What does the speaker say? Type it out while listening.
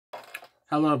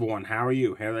Hello everyone, how are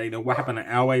you? How do you know what happened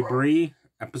to Brea?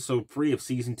 Episode 3 of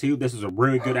Season 2. This is a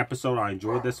really good episode. I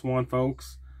enjoyed this one,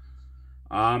 folks.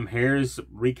 Here's a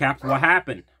recap of what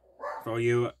happened for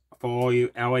all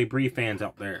you Brea fans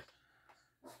out there.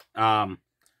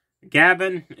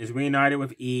 Gavin is reunited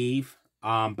with Eve,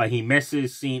 but he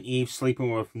misses seeing Eve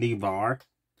sleeping with Nevar,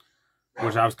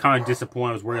 which I was kind of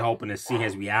disappointed. I was really hoping to see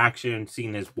his reaction,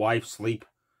 seeing his wife sleep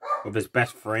with his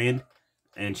best friend.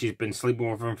 And she's been sleeping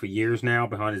with him for years now,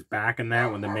 behind his back and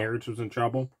that, when the marriage was in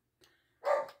trouble.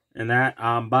 And that,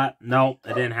 but no,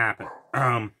 it didn't happen.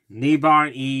 Nevar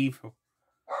and Eve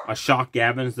are shocked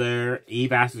Gavin's there.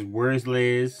 Eve asks, where's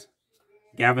Liz?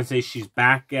 Gavin says she's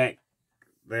back at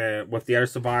with the other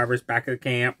survivors, back at the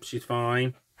camp. She's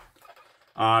fine.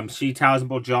 She tells him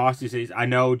about Joss. He says, I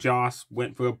know Joss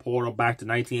went through a portal back to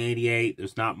 1988.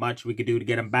 There's not much we could do to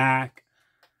get him back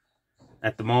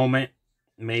at the moment.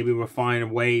 Maybe we'll find a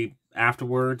way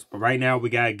afterwards. But right now, we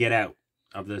gotta get out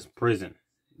of this prison.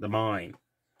 The mine.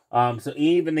 So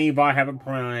Eve and Nevar have a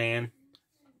plan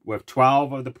with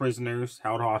 12 of the prisoners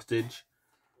held hostage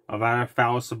of our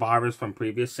fellow survivors from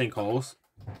previous sinkholes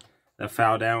that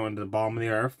fell down into the bottom of the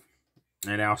earth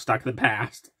and now stuck in the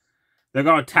past. They're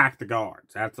gonna attack the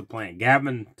guards. That's the plan.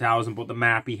 Gavin tells them about the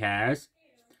map he has.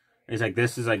 He's like,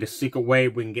 this is like a secret way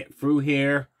we can get through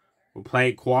here. We'll play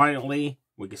it quietly.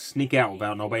 We can sneak out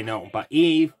without nobody knowing. But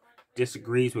Eve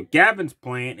disagrees with Gavin's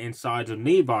plan and sides with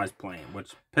Nevar's plan,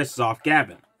 which pisses off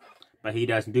Gavin. But he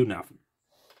doesn't do nothing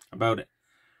about it.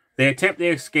 They attempt to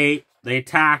escape. They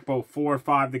attack about 4 or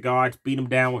 5 of the guards, beat them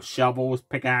down with shovels,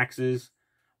 pickaxes,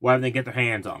 whatever they get their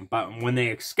hands on. But when they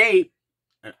escape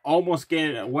and almost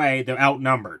get away, they're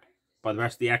outnumbered by the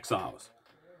rest of the exiles.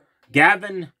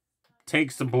 Gavin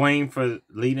takes the blame for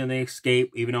leading the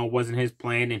escape, even though it wasn't his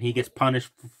plan, and he gets punished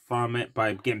from it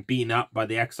by getting beaten up by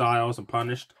the exiles and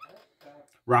punished,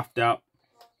 roughed up.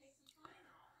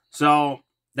 So,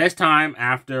 this time,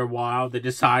 after a while, they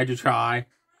decide to try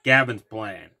Gavin's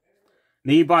plan.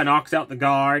 Nevar knocks out the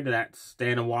guard that's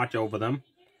standing watch over them,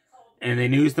 and they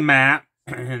use the map,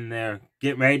 and they're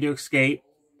getting ready to escape.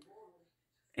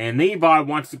 And Nevar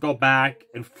wants to go back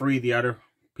and free the other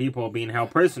people being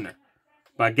held prisoner.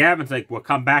 But Gavin's like, we'll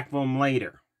come back for them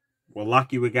later. We're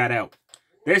lucky we got out.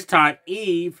 This time,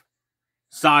 Eve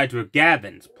sides with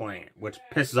Gavin's plan, which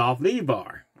pisses off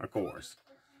Nevar, of course.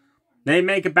 They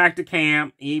make it back to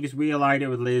camp. Eve is reunited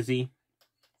with Lizzie.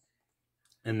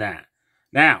 And that.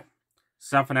 Now,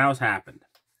 something else happened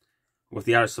with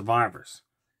the other survivors.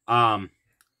 Pabla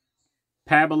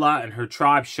and her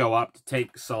tribe show up to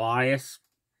take Salias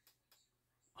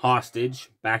hostage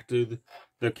back to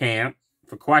the camp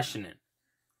for questioning.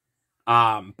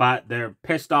 But they're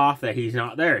pissed off that he's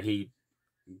not there. He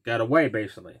got away,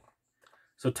 basically.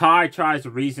 So Ty tries to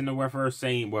reason with her,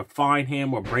 saying, we'll find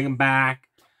him, we'll bring him back.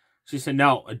 She said,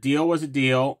 no, a deal was a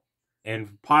deal.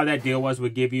 And part of that deal was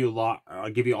we'll give you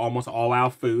almost all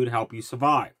our food to help you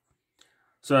survive.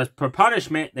 So as per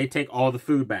punishment, they take all the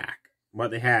food back,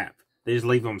 what they have. They just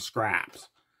leave them scraps.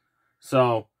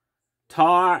 So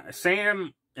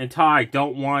Sam and Ty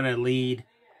don't want to lead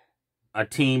a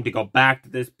team to go back to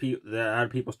the other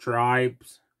people's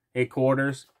tribes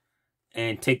headquarters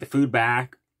and take the food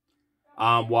back,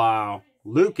 while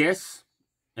Lucas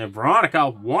and Veronica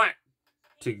want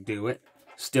to do it,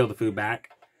 steal the food back,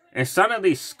 and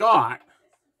suddenly Scott,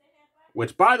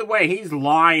 which by the way, he's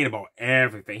lying about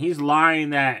everything. He's lying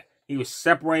that he was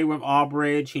separated with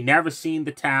Albridge, he never seen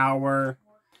the tower,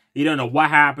 he don't know what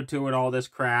happened to it, all this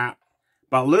crap.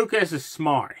 But Lucas is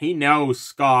smart. He knows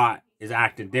Scott is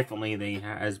acting differently than he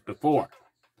has before.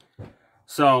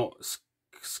 So,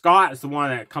 Scott is the one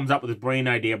that comes up with his brain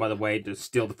idea, by the way, to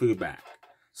steal the food back.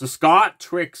 So, Scott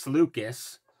tricks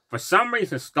Lucas. For some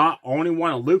reason, Scott only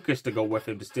wanted Lucas to go with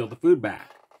him to steal the food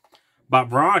back. But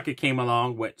Veronica came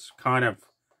along, which kind of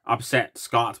upset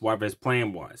Scott's whatever his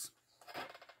plan was.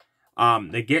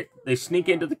 They sneak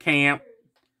into the camp.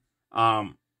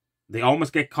 They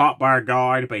almost get caught by a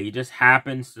guard, but he just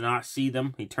happens to not see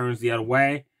them. He turns the other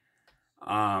way.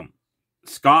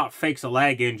 Scott fakes a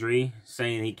leg injury,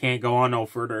 saying he can't go on no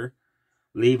further,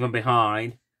 leave him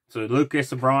behind. So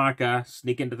Lucas and Veronica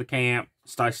sneak into the camp,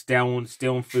 start stealing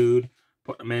food,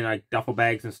 put them in like duffel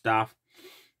bags and stuff.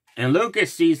 And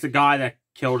Lucas sees the guy that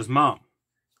killed his mom,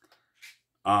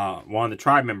 one of the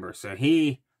tribe members. So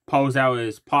he pulls out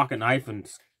his pocket knife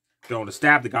and going to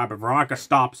stab the guy, but Veronica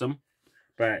stops him.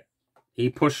 But he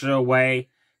pushes her away.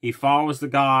 He follows the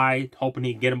guy, hoping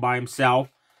he can get him by himself.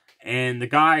 And the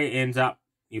guy ends up,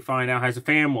 you find out, has a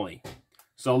family.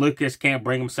 So Lucas can't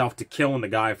bring himself to killing the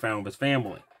guy in front of his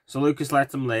family. So Lucas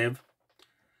lets him live.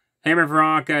 Him and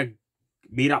Veronica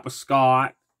meet up with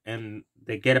Scott, and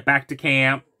They get it back to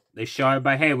camp. They show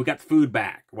everybody, hey, we got the food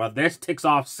back. Well, this ticks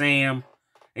off Sam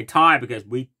and Ty because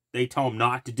they told them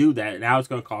not to do that, and now it's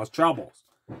going to cause troubles.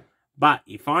 But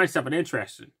you find something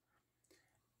interesting.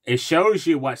 It shows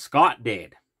you what Scott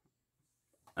did.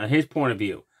 His point of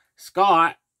view.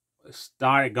 Scott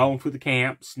started going through the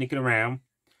camp, sneaking around,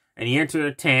 and he entered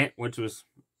a tent, which was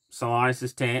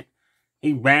Silas's tent.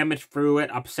 He rummaged through it,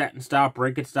 upsetting stuff,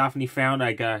 breaking stuff, and he found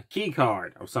like a key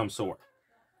card of some sort.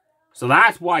 So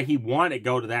that's why he wanted to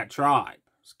go to that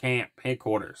tribe's camp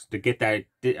headquarters to get that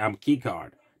key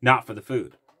card, not for the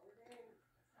food.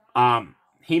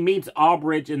 He meets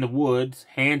Albridge in the woods,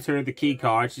 hands her the key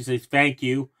card. She says, thank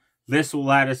you. This will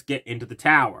let us get into the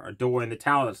tower, a door in the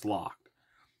tower that's locked.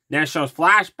 Then it shows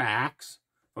flashbacks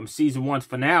from season 1's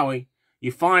finale.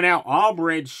 You find out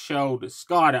Albridge showed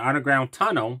Scott an underground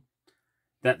tunnel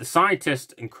that the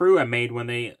scientists and crew had made when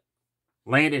they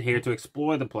landed here to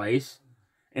explore the place.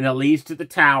 And it leads to the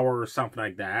tower or something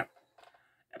like that.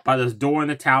 But there's a door in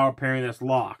the tower apparently that's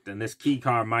locked. And this key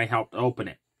card might help to open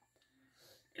it.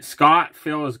 Scott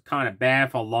feels kind of bad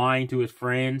for lying to his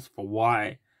friends for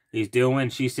why he's doing.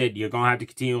 She said, you're going to have to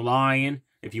continue lying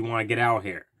if you want to get out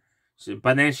here.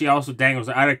 But then she also dangles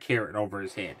the other carrot over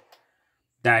his head.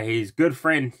 That his good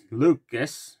friend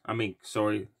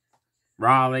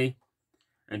Riley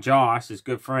and Josh, his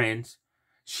good friends,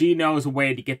 she knows a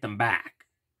way to get them back.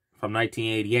 From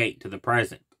 1988 to the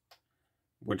present.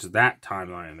 Which is that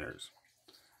timeline of theirs.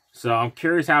 So I'm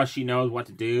curious how she knows what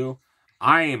to do.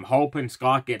 I am hoping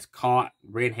Scott gets caught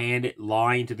red-handed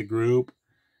lying to the group.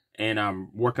 And I'm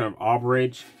working on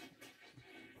Albridge.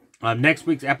 Next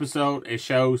week's episode, it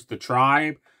shows the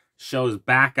tribe. Shows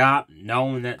back up,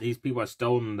 knowing that these people have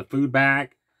stolen the food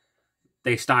back.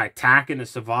 They start attacking the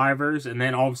survivors. And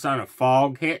then all of a sudden a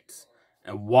fog hits.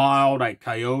 And wild, like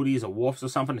coyotes or wolves or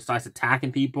something, that starts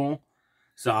attacking people.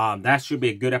 So that should be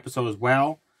a good episode as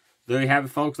well. There you have it,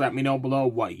 folks. Let me know below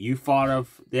what you thought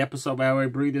of the episode by Way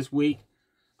Brea this week.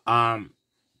 Why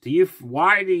do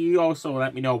you also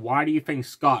let me know, why do you think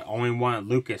Scott only wanted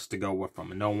Lucas to go with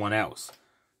him and no one else?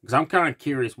 Because I'm kind of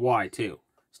curious why, too.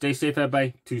 Stay safe,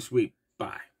 everybody. Too sweet.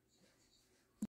 Bye.